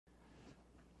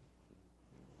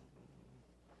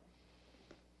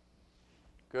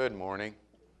Good morning.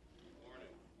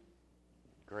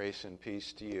 Grace and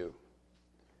peace to you.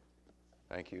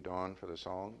 Thank you, Dawn, for the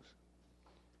songs.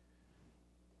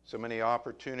 So many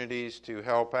opportunities to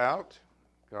help out.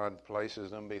 God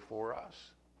places them before us.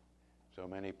 So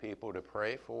many people to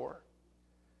pray for.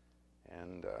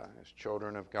 And as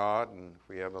children of God, and if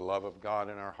we have the love of God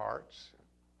in our hearts,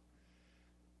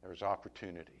 there's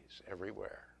opportunities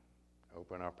everywhere.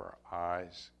 Open up our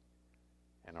eyes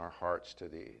and our hearts to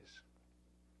these.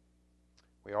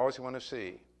 We always want to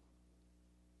see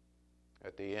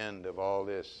at the end of all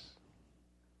this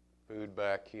food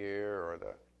back here or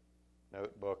the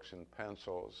notebooks and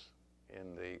pencils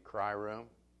in the cry room,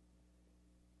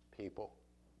 people.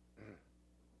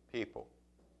 People.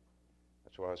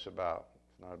 That's what it's about.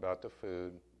 It's not about the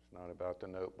food. It's not about the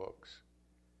notebooks.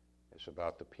 It's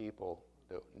about the people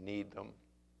that need them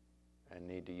and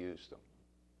need to use them.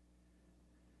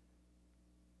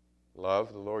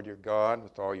 Love the Lord your God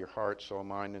with all your heart, soul,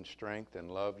 mind, and strength, and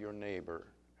love your neighbor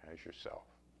as yourself.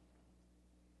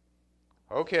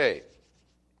 Okay.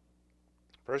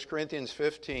 1 Corinthians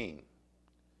 15.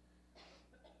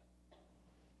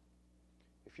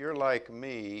 If you're like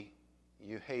me,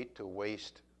 you hate to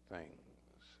waste things.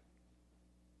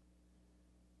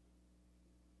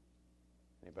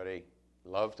 Anybody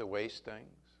love to waste things?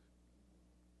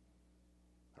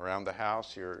 Around the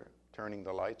house, you're turning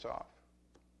the lights off.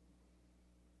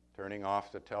 Turning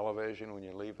off the television when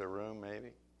you leave the room,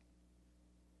 maybe.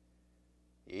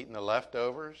 You eating the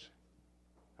leftovers?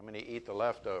 How many eat the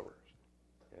leftovers?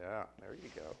 Yeah, there you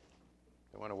go.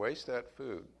 Don't want to waste that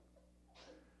food.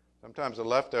 Sometimes the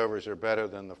leftovers are better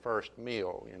than the first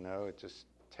meal, you know. It just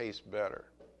tastes better.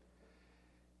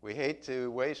 We hate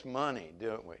to waste money,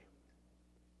 don't we?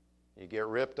 You get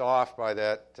ripped off by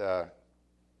that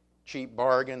cheap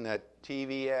bargain, that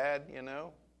TV ad, you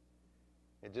know.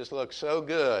 It just looks so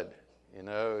good, you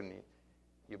know, and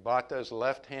you bought those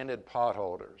left-handed pot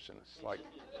holders, and it's like,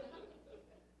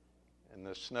 and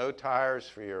the snow tires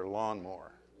for your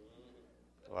lawnmower.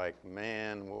 Like,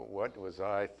 man, what was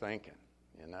I thinking,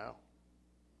 you know?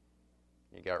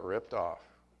 You got ripped off.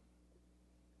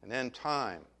 And then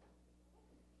time.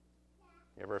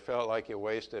 You ever felt like you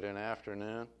wasted an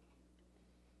afternoon?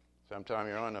 Sometime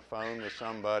you're on the phone with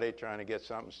somebody trying to get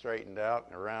something straightened out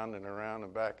and around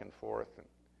and back and forth.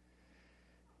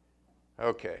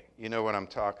 Okay, you know what I'm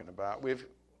talking about.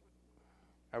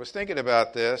 I was thinking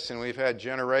about this, and we've had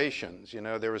generations. You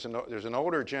know, there's an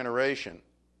older generation,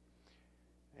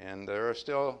 and there are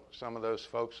still some of those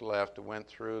folks left who went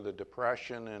through the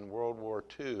Depression and World War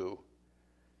II,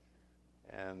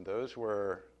 and those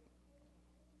were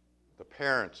the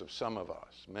parents of some of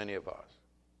us, many of us.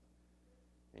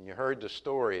 And you heard the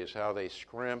stories, how they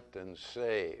scrimped and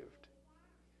saved.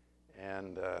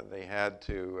 And they had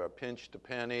to pinch the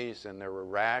pennies, and there were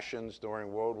rations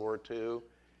during World War II.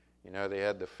 You know, they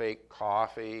had the fake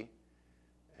coffee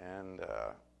and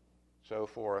so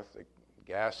forth. The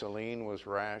gasoline was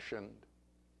rationed.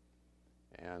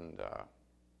 And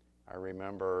I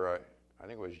remember, I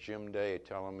think it was Jim Day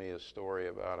telling me a story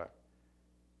about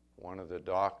one of the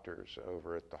doctors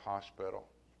over at the hospital.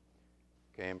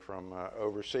 Came from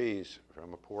overseas,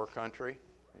 from a poor country.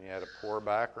 And he had a poor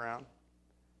background.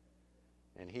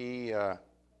 And he had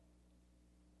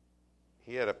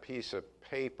a piece of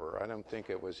paper. I don't think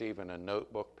it was even a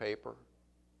notebook paper.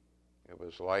 It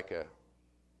was like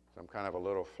some kind of a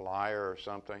little flyer or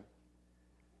something.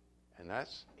 And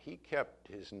he kept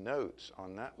his notes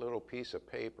on that little piece of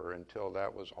paper until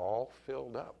that was all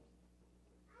filled up.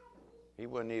 He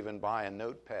wouldn't even buy a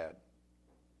notepad.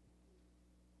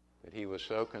 That he was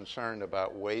so concerned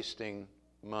about wasting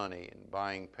money and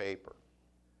buying paper.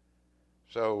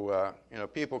 So, you know,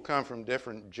 people come from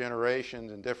different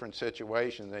generations and different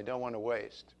situations. They don't want to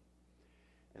waste.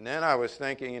 And then I was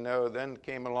thinking, you know, then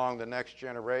came along the next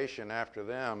generation after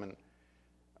them. And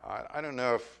I don't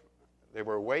know if they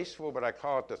were wasteful, but I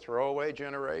call it the throwaway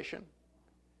generation.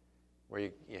 Where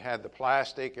you had the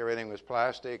plastic, everything was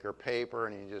plastic or paper,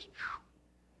 and you just...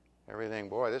 everything,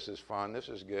 boy, this is fun, this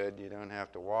is good. You don't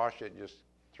have to wash it, just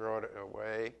throw it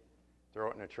away,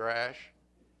 throw it in the trash.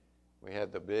 We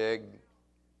had the big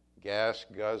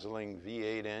gas-guzzling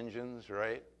V8 engines,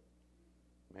 right?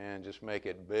 Man, just make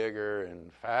it bigger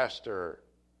and faster.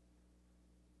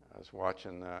 I was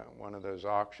watching one of those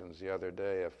auctions the other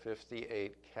day, a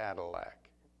 58 Cadillac.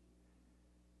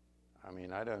 I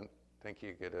mean, I don't think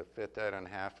you could have fit that in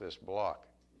half this block.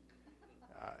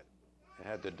 It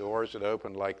had the doors that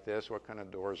opened like this. What kind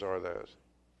of doors are those?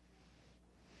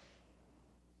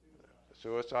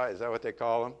 Suicide, is that what they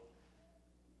call them?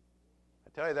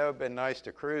 I tell you, that would have been nice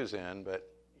to cruise in, but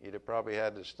you'd have probably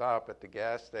had to stop at the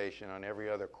gas station on every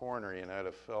other corner,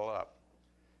 to fill up.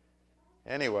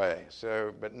 Anyway,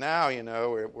 but now,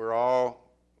 we're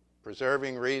all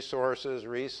preserving resources,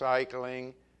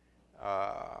 recycling,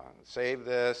 save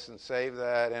this and save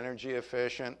that, energy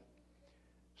efficient,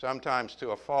 sometimes to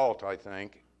a fault, I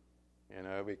think,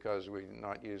 because we're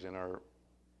not using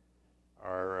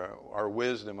our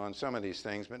wisdom on some of these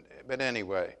things. But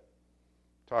anyway,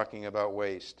 talking about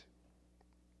waste.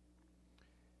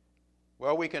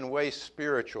 Well, we can waste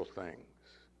spiritual things.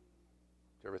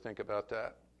 Did you ever think about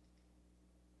that?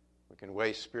 We can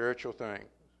waste spiritual things.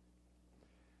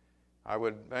 I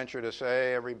would venture to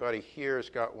say everybody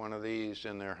here's got one of these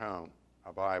in their home,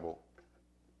 a Bible.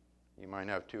 You might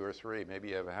have 2 or 3. Maybe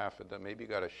you have half of them. Maybe you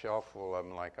got a shelf full of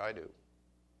them like I do.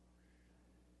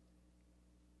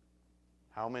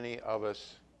 How many of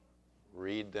us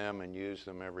read them and use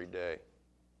them every day?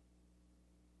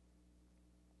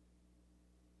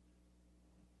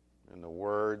 And the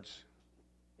words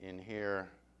in here,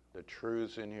 the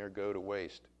truths in here go to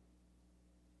waste.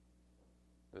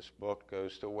 This book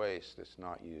goes to waste. It's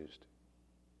not used.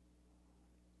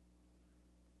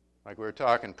 Like we were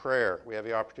talking prayer, we have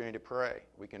the opportunity to pray.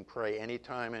 We can pray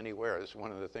anytime, anywhere. This is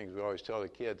one of the things we always tell the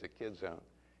kids at Kids Zone.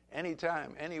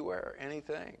 Anytime, anywhere,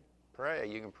 anything. Pray.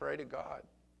 You can pray to God.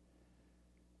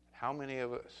 How many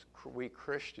of us, we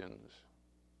Christians,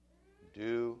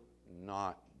 do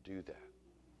not do that?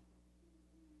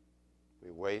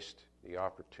 We waste the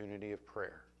opportunity of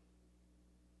prayer.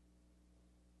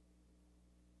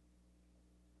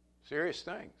 Serious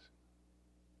things.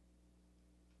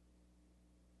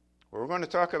 Well, we're going to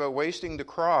talk about wasting the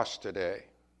cross today.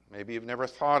 Maybe you've never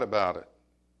thought about it.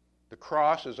 The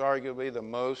cross is arguably the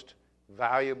most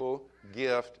valuable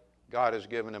gift God has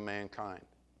given to mankind,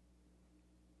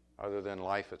 other than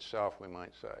life itself, we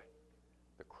might say.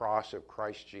 The cross of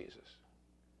Christ Jesus.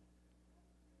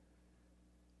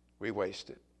 We waste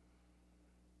it.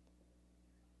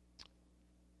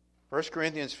 1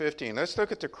 Corinthians 15. Let's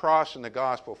look at the cross and the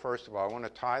gospel first of all. I want to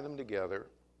tie them together,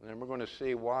 and then we're going to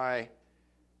see why,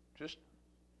 just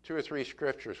 2 or 3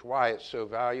 scriptures, why it's so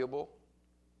valuable,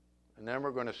 and then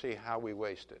we're going to see how we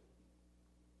waste it.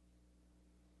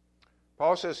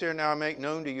 Paul says here, "Now I make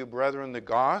known to you, brethren, the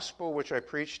gospel which I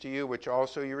preached to you, which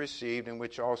also you received, in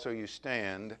which also you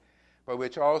stand, by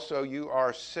which also you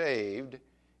are saved,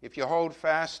 if you hold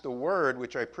fast the word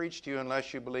which I preached to you,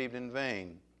 unless you believed in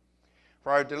vain.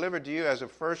 For I have delivered to you as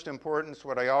of first importance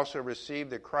what I also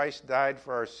received, that Christ died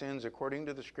for our sins according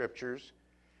to the Scriptures,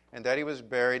 and that he was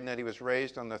buried, and that he was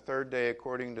raised on the 3rd day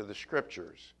according to the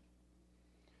Scriptures."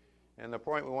 And the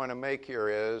point we want to make here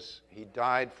is he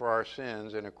died for our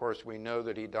sins, and of course we know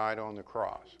that he died on the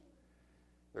cross.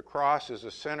 The cross is the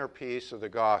centerpiece of the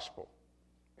gospel.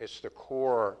 It's the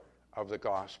core of the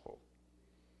gospel.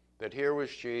 That here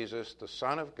was Jesus, the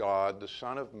Son of God, the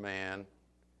Son of Man,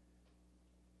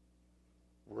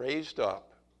 raised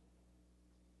up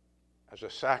as a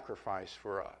sacrifice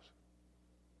for us.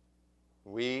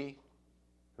 We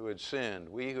who had sinned,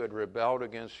 we who had rebelled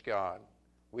against God,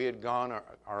 we had gone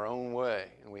our own way,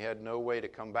 and we had no way to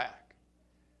come back.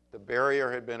 The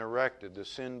barrier had been erected, the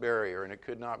sin barrier, and it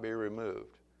could not be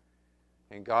removed.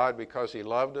 And God, because he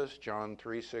loved us, John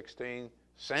 3:16,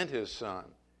 sent his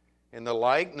Son in the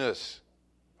likeness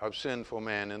of sinful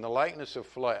man, in the likeness of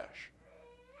flesh,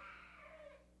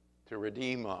 to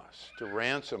redeem us, to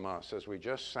ransom us, as we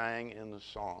just sang in the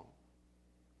song,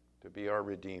 to be our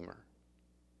Redeemer,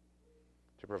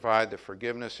 to provide the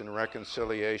forgiveness and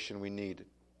reconciliation we needed.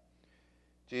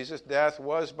 Jesus' death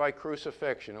was by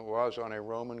crucifixion. It was on a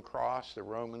Roman cross. The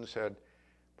Romans had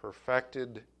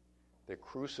perfected the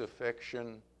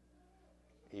crucifixion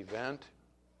event,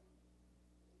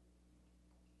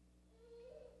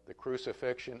 the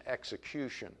crucifixion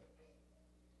execution.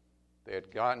 They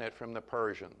had gotten it from the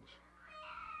Persians,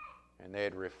 and they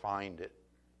had refined it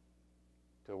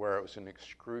to where it was an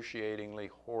excruciatingly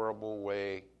horrible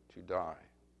way to die.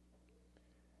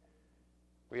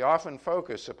 We often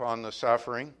focus upon the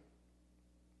suffering,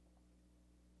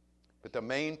 but the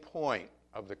main point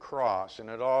of the cross, and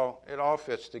it all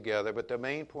fits together, but the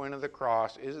main point of the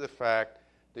cross is the fact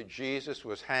that Jesus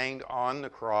was hanged on the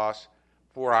cross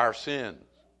for our sins.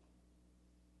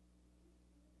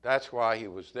 That's why he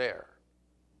was there,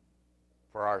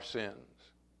 for our sins.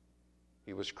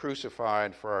 He was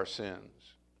crucified for our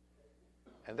sins.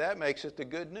 And that makes it the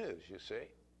good news, you see.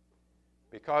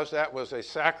 Because that was a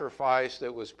sacrifice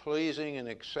that was pleasing and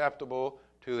acceptable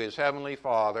to his heavenly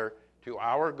Father, to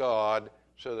our God,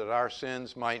 so that our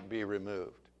sins might be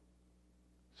removed,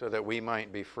 so that we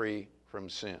might be free from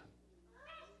sin.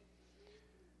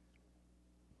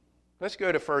 Let's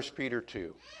go to 1 Peter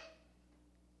 2.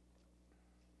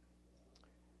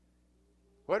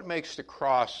 What makes the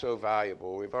cross so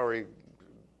valuable? We've already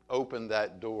opened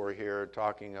that door here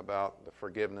talking about the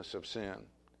forgiveness of sin.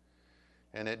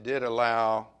 And it did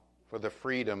allow for the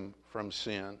freedom from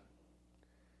sin.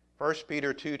 1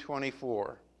 Peter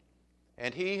 2:24.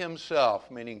 And he himself,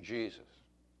 meaning Jesus,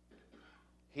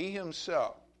 he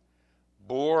himself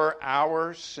bore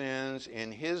our sins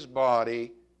in his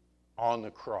body on the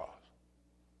cross.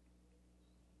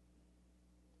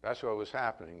 That's what was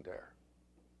happening there.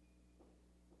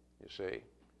 You see,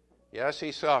 yes,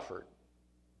 he suffered,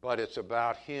 but it's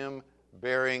about him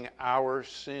bearing our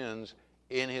sins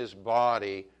in his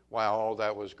body while all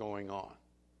that was going on.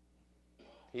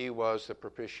 He was the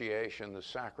propitiation, the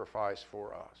sacrifice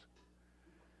for us.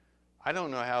 I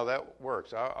don't know how that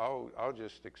works. I'll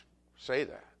just say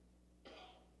that.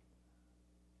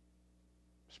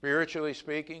 Spiritually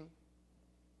speaking,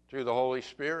 through the Holy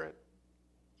Spirit,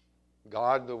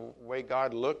 God, the way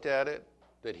God looked at it,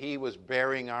 that he was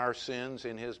bearing our sins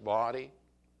in his body.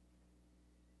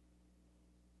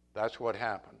 That's what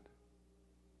happened.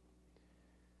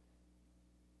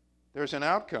 There's an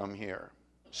outcome here.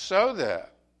 So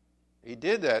that, he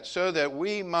did that, so that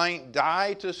we might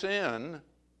die to sin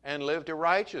and live to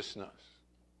righteousness.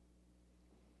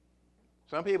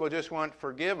 Some people just want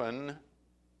forgiven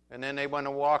and then they want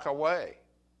to walk away.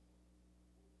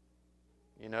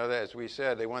 You know, as we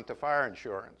said, they want the fire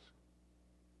insurance.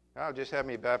 Oh, just have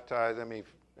me baptized, let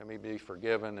me be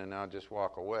forgiven, and I'll just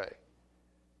walk away.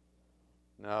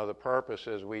 No, the purpose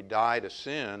is we die to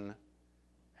sin,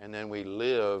 and then we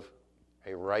live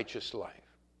a righteous life.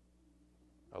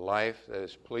 A life that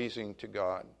is pleasing to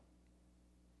God.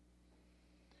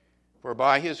 For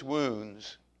by his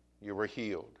wounds you were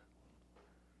healed.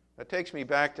 That takes me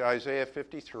back to Isaiah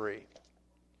 53.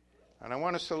 And I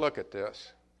want us to look at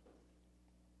this.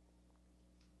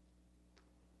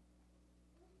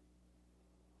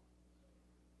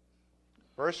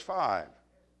 Verse 5. Of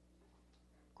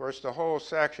course, the whole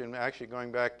section, actually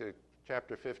going back to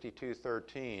chapter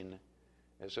 52:13,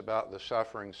 is about the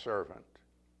suffering servant.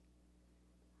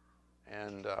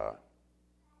 And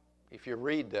if you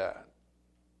read that,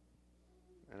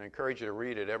 and I encourage you to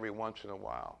read it every once in a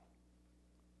while,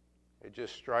 it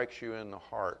just strikes you in the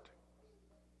heart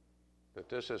that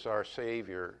this is our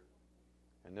Savior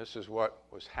and this is what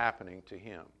was happening to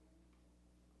him.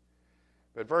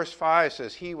 But verse 5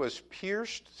 says, he was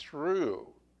pierced through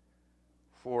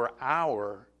for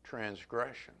our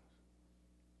transgressions.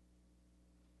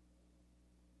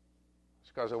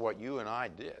 It's because of what you and I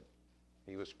did.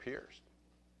 He was pierced.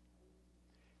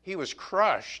 He was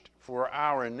crushed for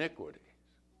our iniquities.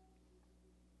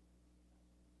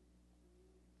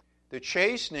 The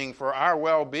chastening for our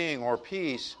well-being or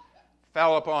peace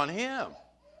fell upon him.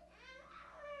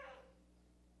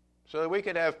 So that we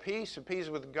could have peace and peace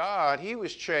with God, he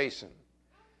was chastened.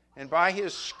 And by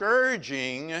his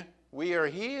scourging, we are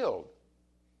healed.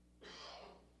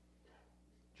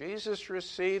 Jesus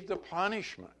received the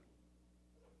punishment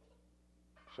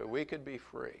so we could be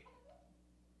free.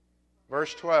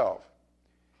 Verse 12.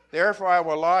 Therefore I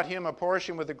will allot him a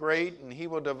portion with the great, and he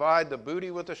will divide the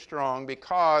booty with the strong,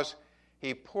 because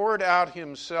he poured out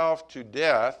himself to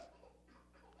death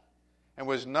and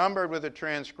was numbered with the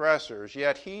transgressors,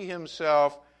 yet he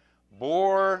himself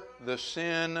bore the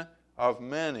sin of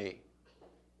many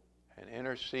and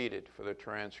interceded for the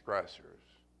transgressors.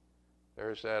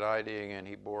 There's that idea again,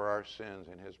 he bore our sins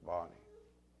in his body.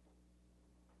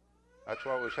 That's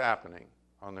what was happening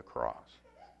on the cross.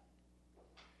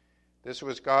 This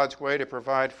was God's way to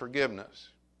provide forgiveness.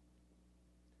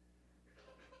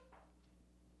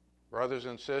 Brothers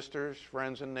and sisters,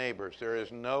 friends and neighbors, there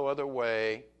is no other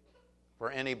way for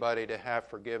anybody to have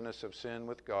forgiveness of sin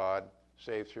with God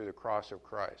save through the cross of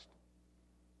Christ.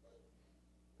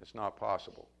 It's not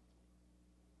possible.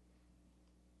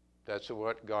 That's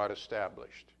what God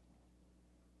established.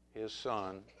 His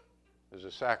Son is a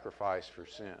sacrifice for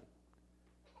sin.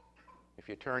 If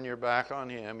you turn your back on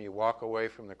him, you walk away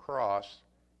from the cross,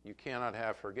 you cannot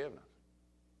have forgiveness.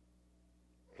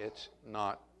 It's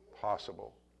not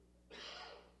possible.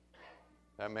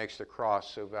 That makes the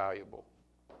cross so valuable.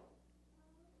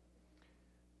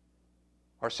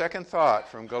 Our second thought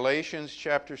from Galatians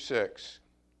chapter 6.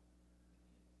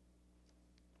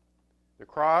 The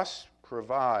cross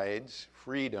provides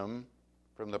freedom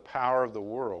from the power of the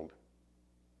world.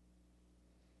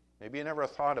 Maybe you never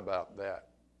thought about that.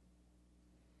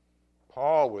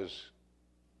 Paul was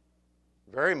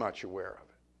very much aware of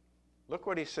it. Look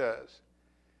what he says.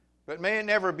 But may it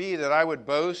never be that I would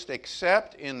boast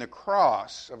except in the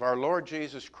cross of our Lord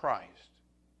Jesus Christ,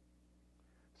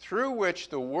 through which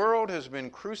the world has been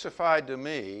crucified to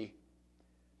me,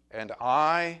 and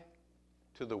I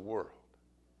to the world.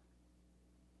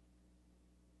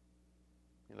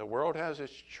 The world has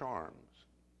its charms,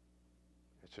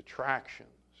 its attractions.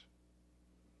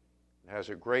 It has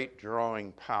a great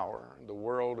drawing power. The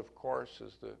world, of course,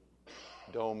 is the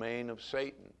domain of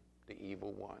Satan, the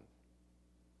evil one.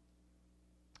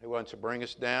 He wants to bring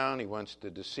us down. He wants to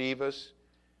deceive us.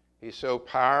 He's so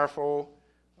powerful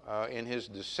in his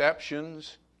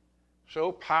deceptions,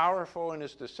 so powerful in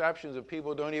his deceptions that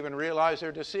people don't even realize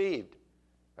they're deceived.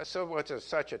 That's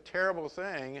such a terrible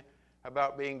thing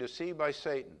about being deceived by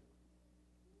Satan.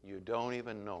 You don't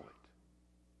even know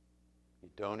it. You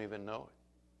don't even know it.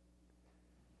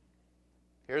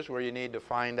 Here's where you need to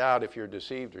find out if you're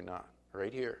deceived or not,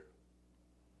 right here.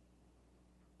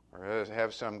 Or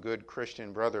have some good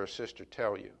Christian brother or sister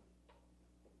tell you.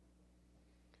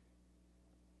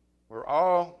 We're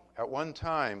all, at one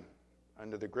time,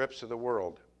 under the grips of the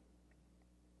world,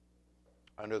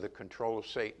 under the control of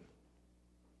Satan.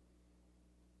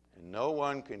 And no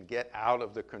one can get out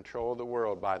of the control of the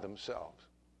world by themselves.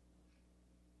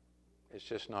 It's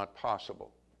just not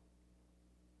possible.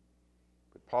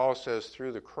 But Paul says,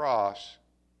 through the cross,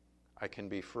 I can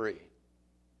be free.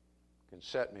 Can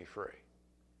set me free.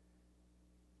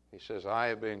 He says, I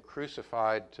have been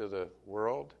crucified to the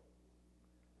world,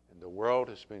 and the world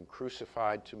has been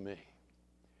crucified to me.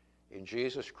 In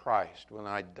Jesus Christ, when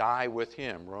I die with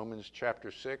him, Romans chapter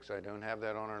 6, I don't have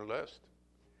that on our list.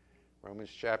 Romans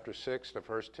chapter 6, the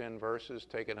first 10 verses,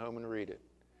 take it home and read it.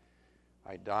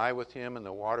 I die with him in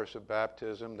the waters of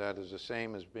baptism. That is the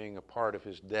same as being a part of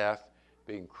his death,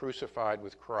 being crucified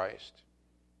with Christ,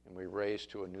 and we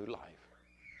raised to a new life.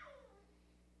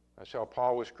 That's how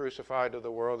Paul was crucified to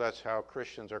the world. That's how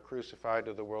Christians are crucified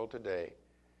to the world today.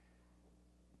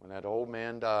 When that old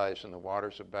man dies in the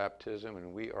waters of baptism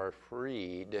and we are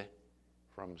freed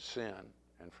from sin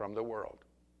and from the world.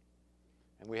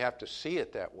 And we have to see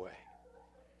it that way.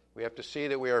 We have to see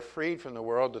that we are freed from the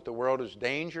world, that the world is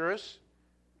dangerous,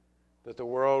 that the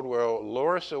world will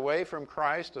lure us away from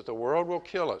Christ, that the world will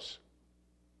kill us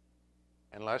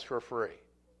unless we're free.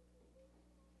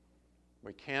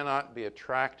 We cannot be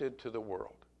attracted to the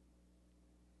world.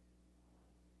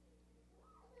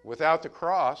 Without the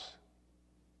cross,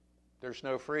 there's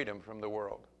no freedom from the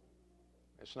world.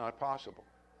 It's not possible.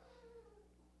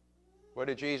 What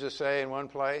did Jesus say in one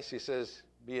place? He says,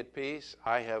 be at peace.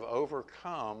 I have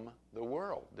overcome the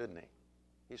world, didn't he?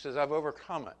 He says, I've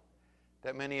overcome it.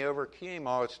 That meant he overcame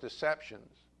all its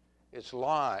deceptions, its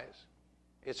lies,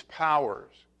 its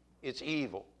powers, its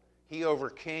evil. He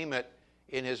overcame it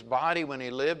in his body when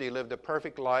he lived. He lived a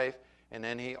perfect life, and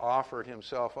then he offered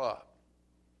himself up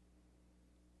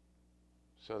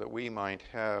so that we might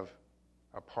have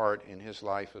a part in his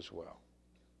life as well.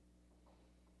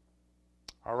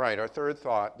 All right, our third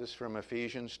thought, this is from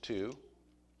Ephesians 2.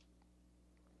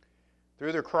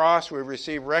 Through the cross we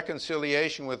receive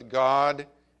reconciliation with God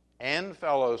and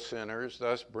fellow sinners,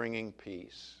 thus bringing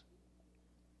peace.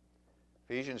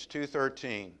 Ephesians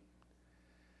 2:13.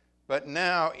 But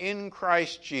now in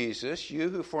Christ Jesus, you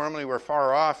who formerly were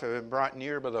far off have been brought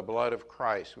near by the blood of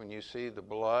Christ. When you see the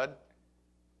blood,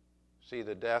 see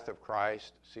the death of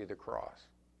Christ, see the cross.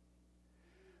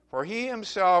 For he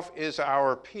himself is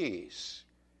our peace,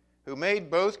 who made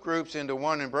both groups into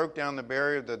one and broke down the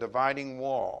barrier of the dividing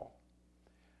wall.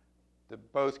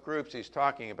 Both groups he's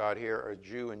talking about here are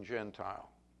Jew and Gentile.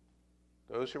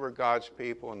 Those who were God's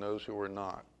people and those who were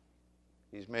not.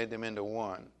 He's made them into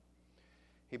one.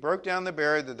 He broke down the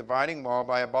barrier of the dividing wall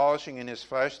by abolishing in his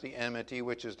flesh the enmity,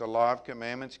 which is the law of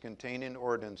commandments contained in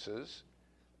ordinances.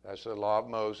 That's the law of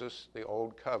Moses, the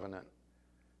old covenant.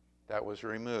 That was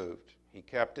removed. He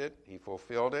kept it, he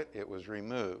fulfilled it, it was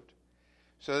removed.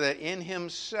 So that in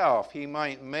himself he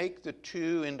might make the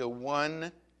two into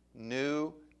one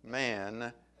new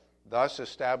man, thus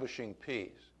establishing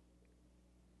peace.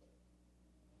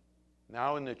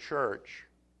 Now in the church,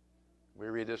 we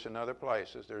read this in other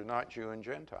places, there's not Jew and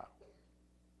Gentile.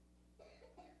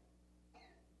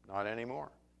 Not anymore.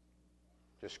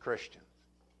 Just Christians.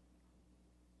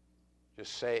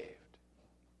 Just saved.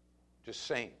 Just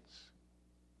saints.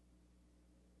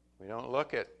 We don't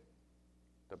look at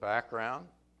the background,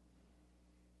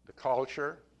 the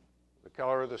culture, the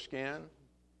color of the skin,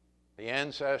 the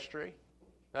ancestry.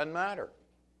 Doesn't matter.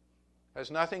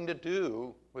 Has nothing to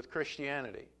do with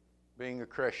Christianity, being a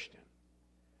Christian.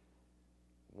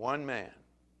 One man,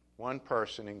 one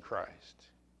person in Christ.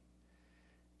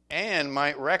 And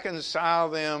might reconcile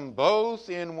them both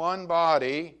in one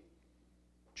body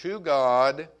to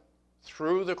God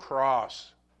through the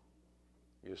cross.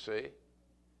 You see?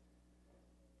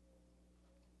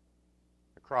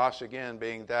 cross again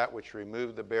being that which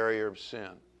removed the barrier of sin.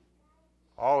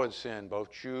 All had sinned,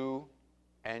 both Jew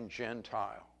and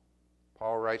Gentile.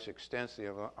 Paul writes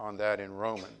extensively on that in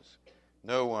Romans.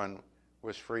 No one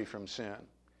was free from sin.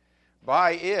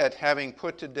 By it, having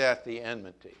put to death the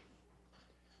enmity.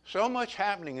 So much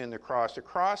happening in the cross. The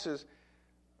cross is,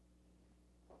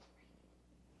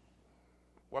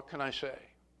 what can I say?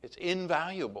 It's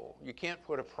invaluable. You can't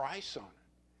put a price on it.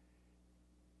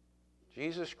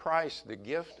 Jesus Christ, the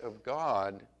gift of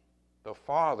God, the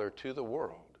Father, to the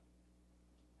world.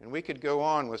 And we could go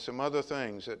on with some other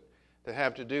things that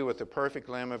have to do with the perfect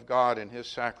Lamb of God and his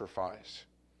sacrifice.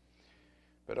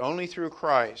 But only through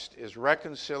Christ is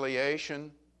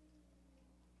reconciliation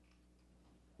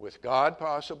with God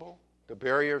possible. The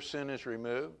barrier of sin is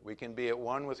removed. We can be at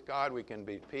one with God. We can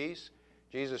be at peace.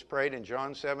 Jesus prayed in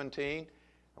John 17,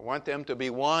 I want them to be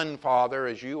one, Father,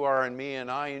 as you are in me and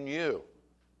I in you.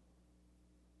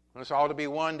 I want us all to be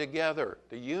one together.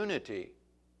 The unity.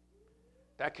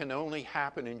 That can only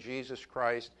happen in Jesus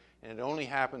Christ, and it only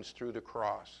happens through the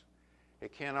cross.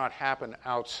 It cannot happen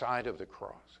outside of the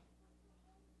cross.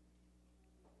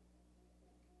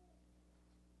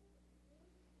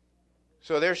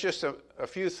 So there's just a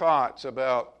few thoughts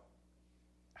about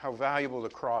how valuable the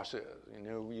cross is. You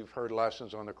know, you've heard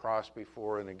lessons on the cross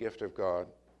before and the gift of God.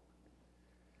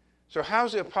 So how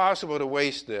is it possible to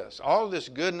waste this? All of this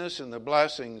goodness and the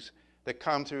blessings that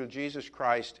come through Jesus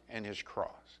Christ and his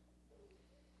cross.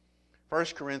 1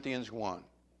 Corinthians 1.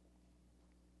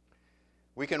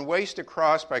 We can waste the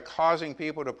cross by causing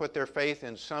people to put their faith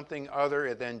in something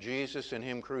other than Jesus and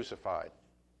him crucified.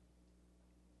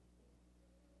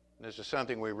 This is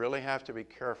something we really have to be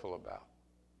careful about.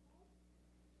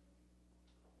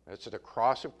 It's the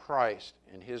cross of Christ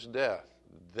and his death.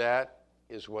 That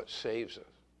is what saves us.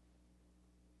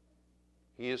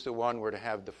 He is the one we're to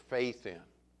have the faith in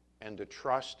and the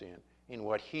trust in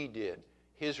what he did,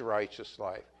 his righteous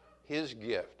life, his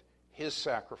gift, his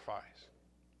sacrifice.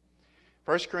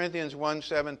 1 Corinthians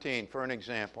 1:17, for an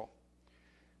example.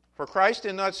 For Christ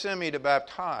did not send me to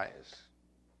baptize,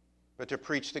 but to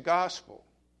preach the gospel,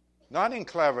 not in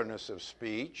cleverness of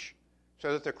speech,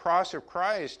 so that the cross of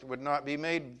Christ would not be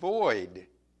made void.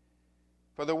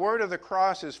 For the word of the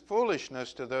cross is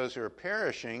foolishness to those who are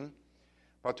perishing,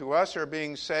 but to us who are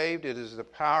being saved, it is the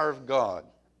power of God.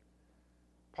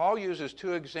 Paul uses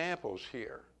two examples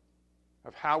here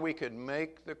of how we could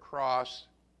make the cross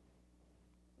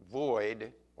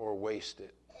void or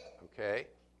wasted. Okay?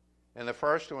 And the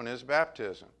first one is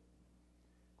baptism.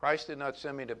 Christ did not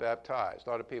send me to baptize. A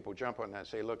lot of people jump on that and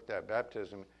say, look, that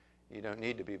baptism, you don't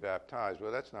need to be baptized.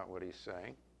 Well, that's not what he's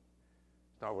saying.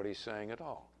 It's not what he's saying at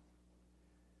all.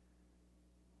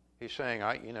 He's saying,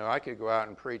 I could go out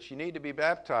and preach, you need to be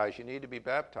baptized, you need to be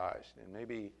baptized. And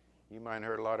maybe you might have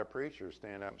heard a lot of preachers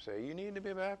stand up and say, you need to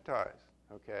be baptized.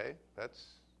 Okay,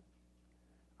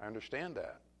 I understand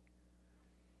that.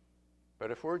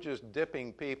 But if we're just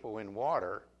dipping people in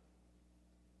water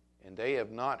and they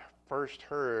have not first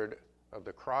heard of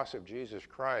the cross of Jesus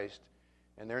Christ,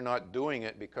 and they're not doing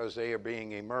it because they are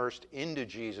being immersed into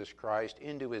Jesus Christ,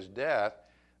 into his death,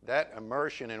 that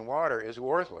immersion in water is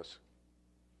worthless.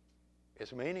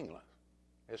 It's meaningless.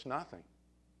 It's nothing.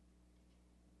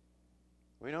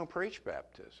 We don't preach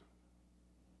baptism.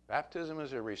 Baptism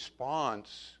is a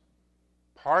response,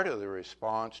 part of the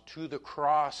response to the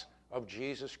cross of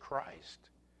Jesus Christ.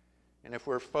 And if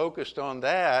we're focused on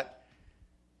that,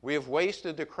 we have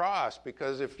wasted the cross,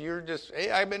 because if you're just,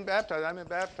 hey, I've been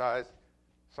baptized,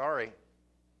 sorry.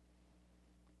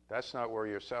 That's not where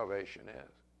your salvation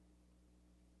is.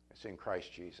 It's in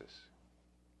Christ Jesus,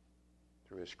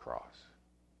 through his cross.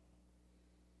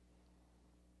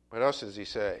 What else does he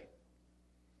say?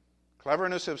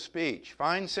 Cleverness of speech,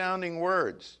 fine-sounding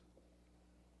words.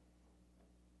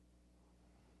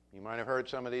 You might have heard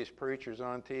some of these preachers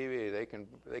on TV.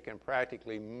 They can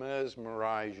practically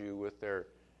mesmerize you with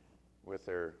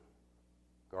their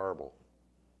garble,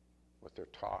 with their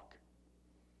talk.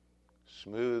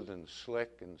 Smooth and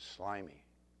slick and slimy.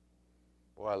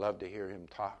 Boy, I love to hear him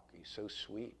talk. He's so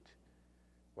sweet.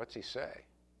 What's he say?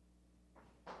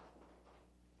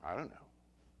 I don't know.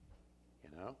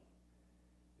 You know?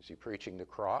 Is he preaching the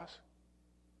cross?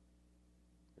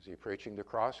 Is he preaching the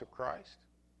cross of Christ?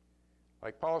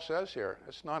 Like Paul says here,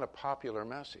 it's not a popular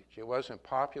message. It wasn't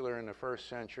popular in the first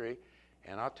century,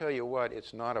 and I'll tell you what,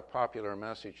 it's not a popular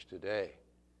message today.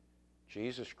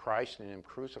 Jesus Christ and him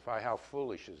crucified, how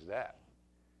foolish is that?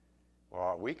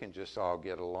 Well, we can just all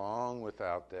get along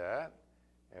without that.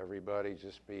 Everybody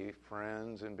just be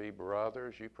friends and be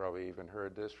brothers. You probably even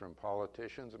heard this from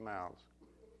politicians' mouths.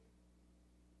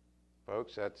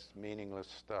 Folks, that's meaningless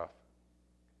stuff.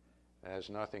 It has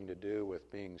nothing to do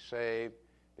with being saved,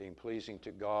 being pleasing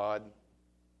to God.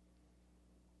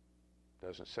 It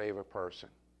doesn't save a person.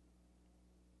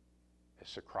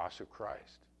 It's the cross of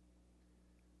Christ.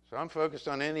 So I'm focused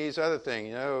on any of these other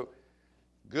things.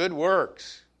 Good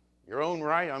works. Your own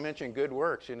right, I mentioned good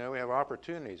works. We have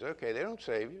opportunities. Okay, they don't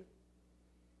save you.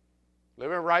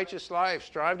 Live a righteous life.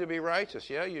 Strive to be righteous.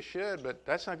 Yeah, you should, but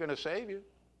that's not going to save you.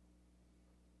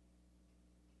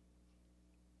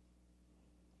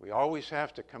 We always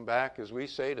have to come back, as we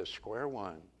say, to square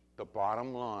one. The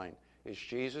bottom line is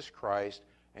Jesus Christ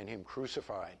and Him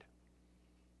crucified.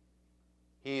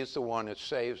 He is the one that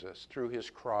saves us through His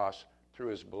cross, through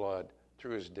His blood,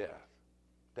 through His death.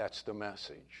 That's the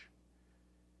message.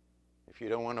 If you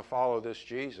don't want to follow this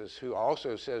Jesus, who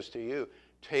also says to you,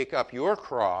 take up your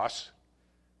cross,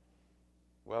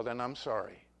 well, then I'm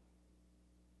sorry.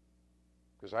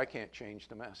 Because I can't change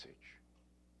the message.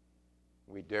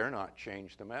 We dare not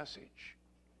change the message.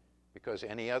 Because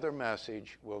any other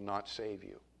message will not save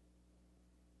you.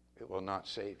 It will not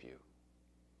save you.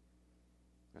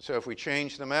 And so if we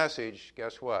change the message,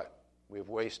 guess what? We've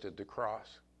wasted the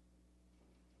cross.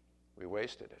 We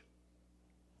wasted it.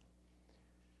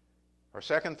 Our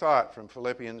second thought from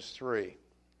Philippians 3.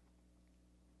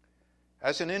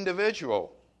 As an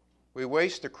individual, we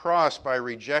waste the cross by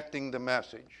rejecting the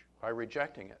message, by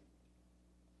rejecting it.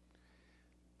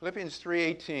 Philippians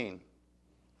 3:18.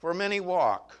 For many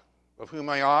walk, of whom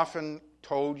I often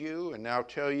told you, and now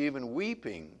tell you even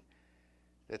weeping,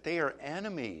 that they are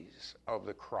enemies of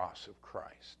the cross of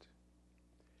Christ,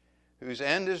 whose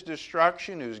end is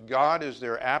destruction, whose God is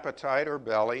their appetite or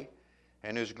belly,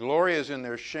 and whose glory is in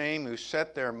their shame, who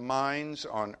set their minds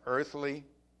on earthly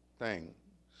things.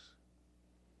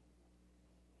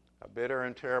 A bitter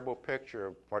and terrible picture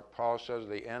of what Paul says are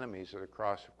the enemies of the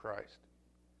cross of Christ.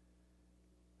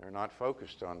 They're not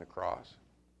focused on the cross,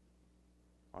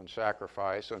 on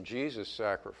sacrifice, on Jesus'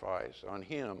 sacrifice, on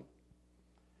Him,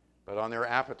 but on their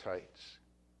appetites,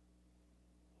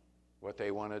 what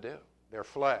they want to do. Their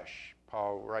flesh.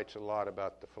 Paul writes a lot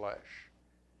about the flesh.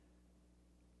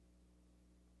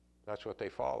 That's what they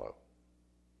follow.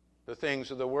 The things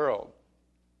of the world.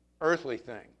 Earthly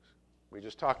things. We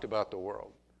just talked about the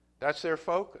world. That's their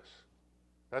focus.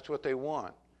 That's what they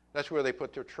want. That's where they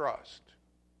put their trust.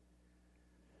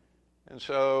 And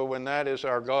so when that is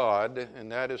our God,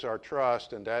 and that is our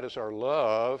trust, and that is our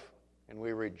love, and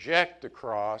we reject the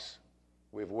cross,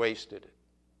 we've wasted it.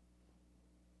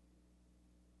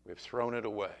 We've thrown it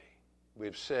away.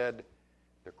 We've said,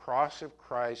 the cross of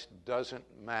Christ doesn't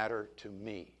matter to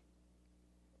me.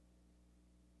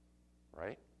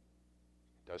 Right?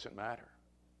 It doesn't matter.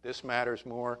 This matters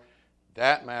more.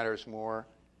 That matters more.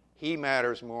 He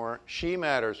matters more. She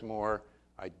matters more.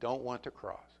 I don't want the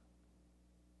cross.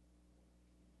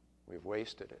 We've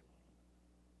wasted it.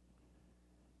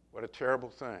 What a terrible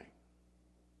thing.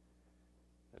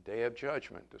 The day of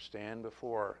judgment, to stand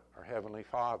before our Heavenly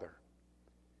Father.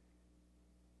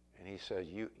 And He says,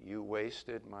 you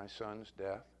wasted my son's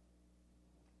death.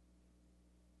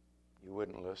 You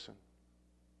wouldn't listen.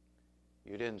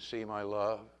 You didn't see my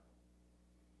love,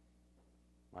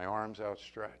 my arms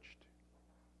outstretched.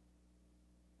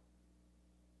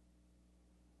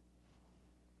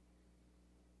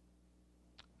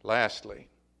 Lastly,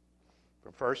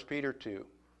 from 1 Peter 2,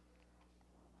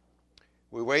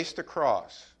 we waste the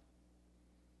cross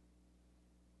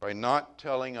by not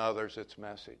telling others its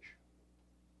message.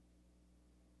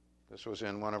 This was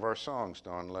in one of our songs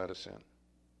Don led us in.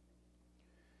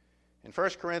 In 1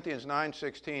 Corinthians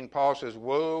 9:16, Paul says,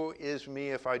 woe is me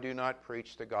if I do not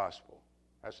preach the gospel.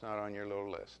 That's not on your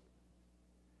little list.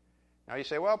 Now you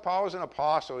say, well, Paul was an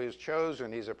apostle. He was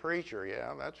chosen. He's a preacher.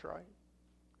 Yeah, that's right.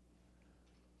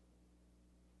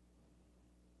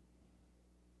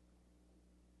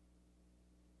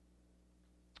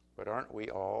 But aren't we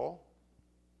all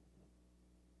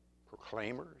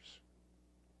proclaimers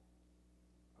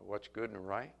of what's good and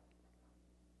right?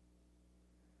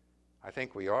 I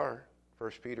think we are.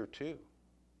 1 Peter 2.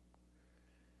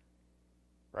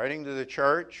 Writing to the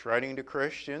church, writing to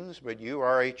Christians, but you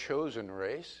are a chosen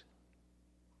race,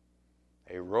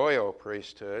 a royal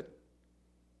priesthood,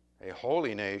 a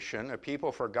holy nation, a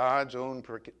people for God's own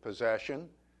possession.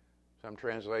 Some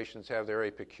translations have there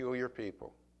a peculiar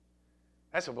people.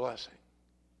 That's a blessing.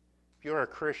 If you're a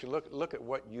Christian, look at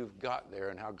what you've got there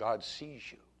and how God sees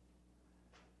you.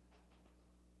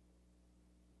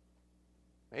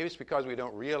 Maybe it's because we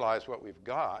don't realize what we've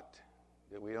got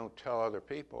that we don't tell other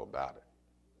people about it.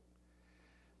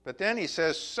 But then he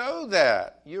says, so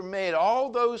that you're made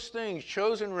all those things,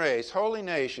 chosen race, holy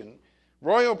nation,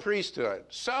 royal priesthood,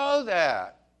 so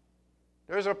that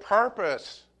there's a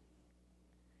purpose.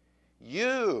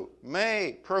 you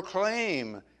may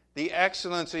proclaim the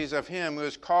excellencies of him who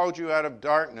has called you out of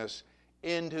darkness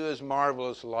into his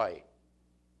marvelous light.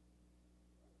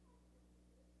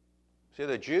 See,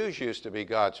 the Jews used to be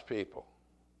God's people.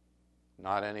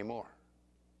 Not anymore.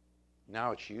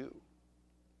 Now it's you,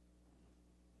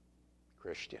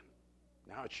 Christian.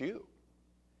 Now it's you.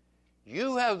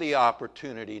 You have the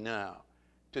opportunity now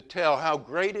to tell how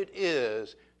great it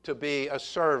is to be a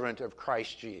servant of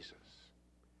Christ Jesus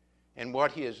and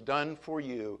what he has done for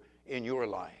you in your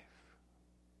life.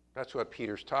 That's what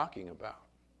Peter's talking about.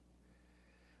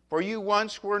 For you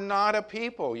once were not a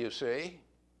people, you see,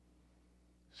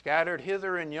 scattered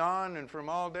hither and yon and from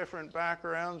all different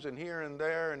backgrounds and here and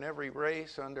there and every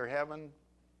race under heaven,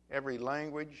 every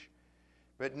language.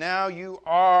 But now you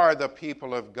are the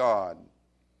people of God.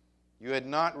 You had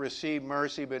not received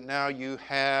mercy, but now you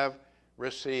have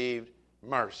received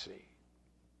mercy.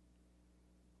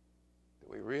 That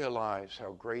we realize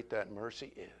how great that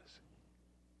mercy is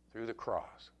through the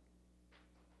cross.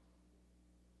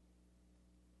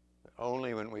 But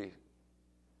only when we,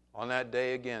 on that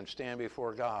day again, stand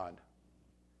before God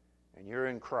and you're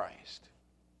in Christ,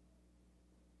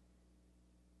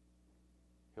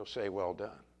 he'll say, well done.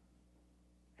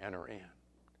 Enter in.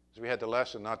 As we had the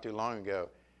lesson not too long ago,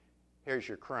 here's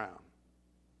your crown.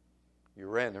 You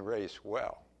ran the race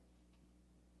well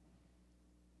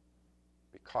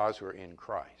because we're in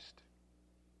Christ.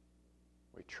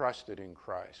 We trusted in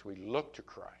Christ. We looked to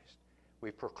Christ. We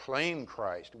proclaimed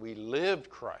Christ. We lived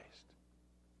Christ.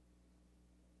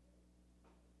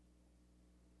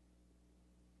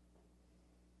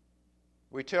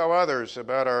 We tell others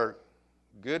about our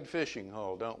good fishing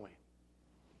hole, don't we?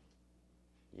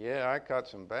 Yeah, I caught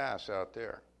some bass out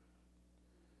there.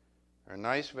 Or a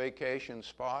nice vacation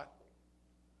spot.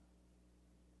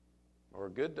 Or a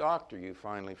good doctor you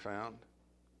finally found.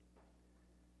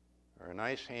 Or a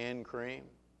nice hand cream.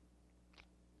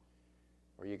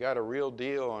 Or you got a real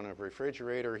deal on a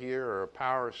refrigerator here, or a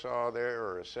power saw there,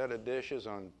 or a set of dishes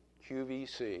on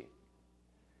QVC.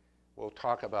 We'll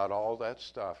talk about all that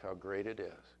stuff, how great it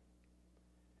is.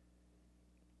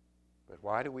 But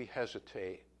why do we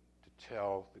hesitate to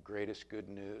tell the greatest good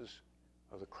news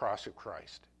of the cross of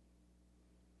Christ?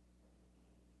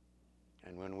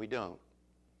 And when we don't,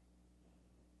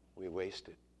 we waste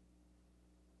it.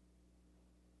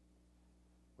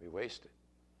 We waste it.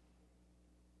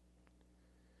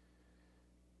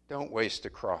 Don't waste the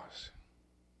cross.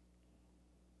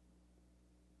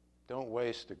 Don't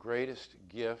waste the greatest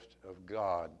gift of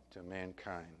God to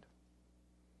mankind.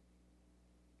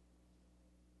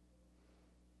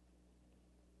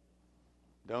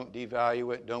 Don't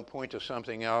devalue it. Don't point to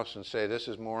something else and say, this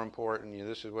is more important.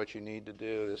 This is what you need to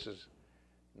do.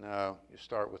 No, you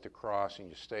start with the cross and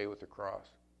you stay with the cross.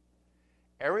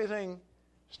 Everything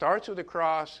starts with the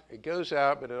cross, it goes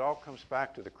out, but it all comes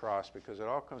back to the cross because it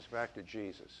all comes back to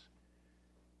Jesus.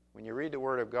 When you read the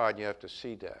Word of God, you have to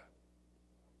see that.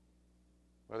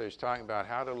 Whether he's talking about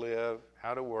how to live,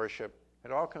 how to worship,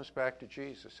 it all comes back to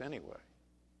Jesus anyway.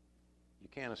 You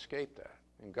can't escape that.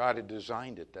 And God had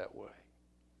designed it that way.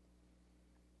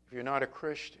 If you're not a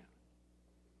Christian,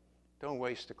 don't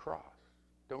waste the cross.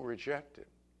 Don't reject it.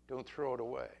 Don't throw it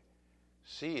away.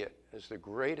 See it as the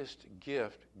greatest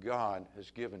gift God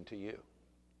has given to you.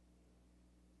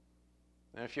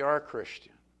 And if you are a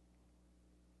Christian,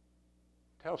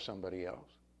 tell somebody else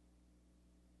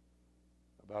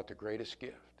about the greatest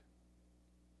gift.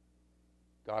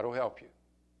 God will help you.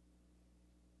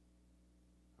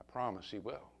 I promise he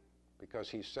will, because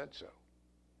he said so.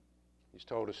 He's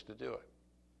told us to do it.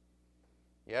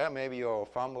 Yeah, maybe you'll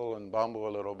fumble and bumble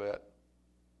a little bit,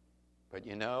 but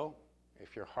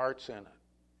if your heart's in it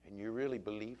and you really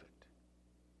believe it,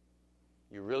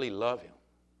 you really love him,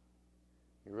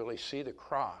 you really see the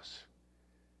cross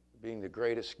being the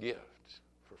greatest gift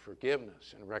for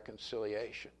forgiveness and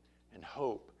reconciliation and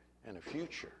hope and a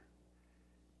future,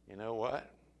 you know what?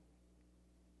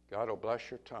 God will bless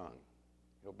your tongue.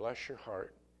 He'll bless your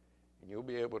heart, and you'll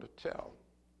be able to tell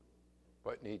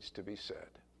what needs to be said.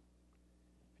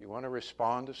 If you want to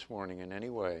respond this morning in any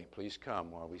way, please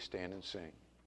come while we stand and sing.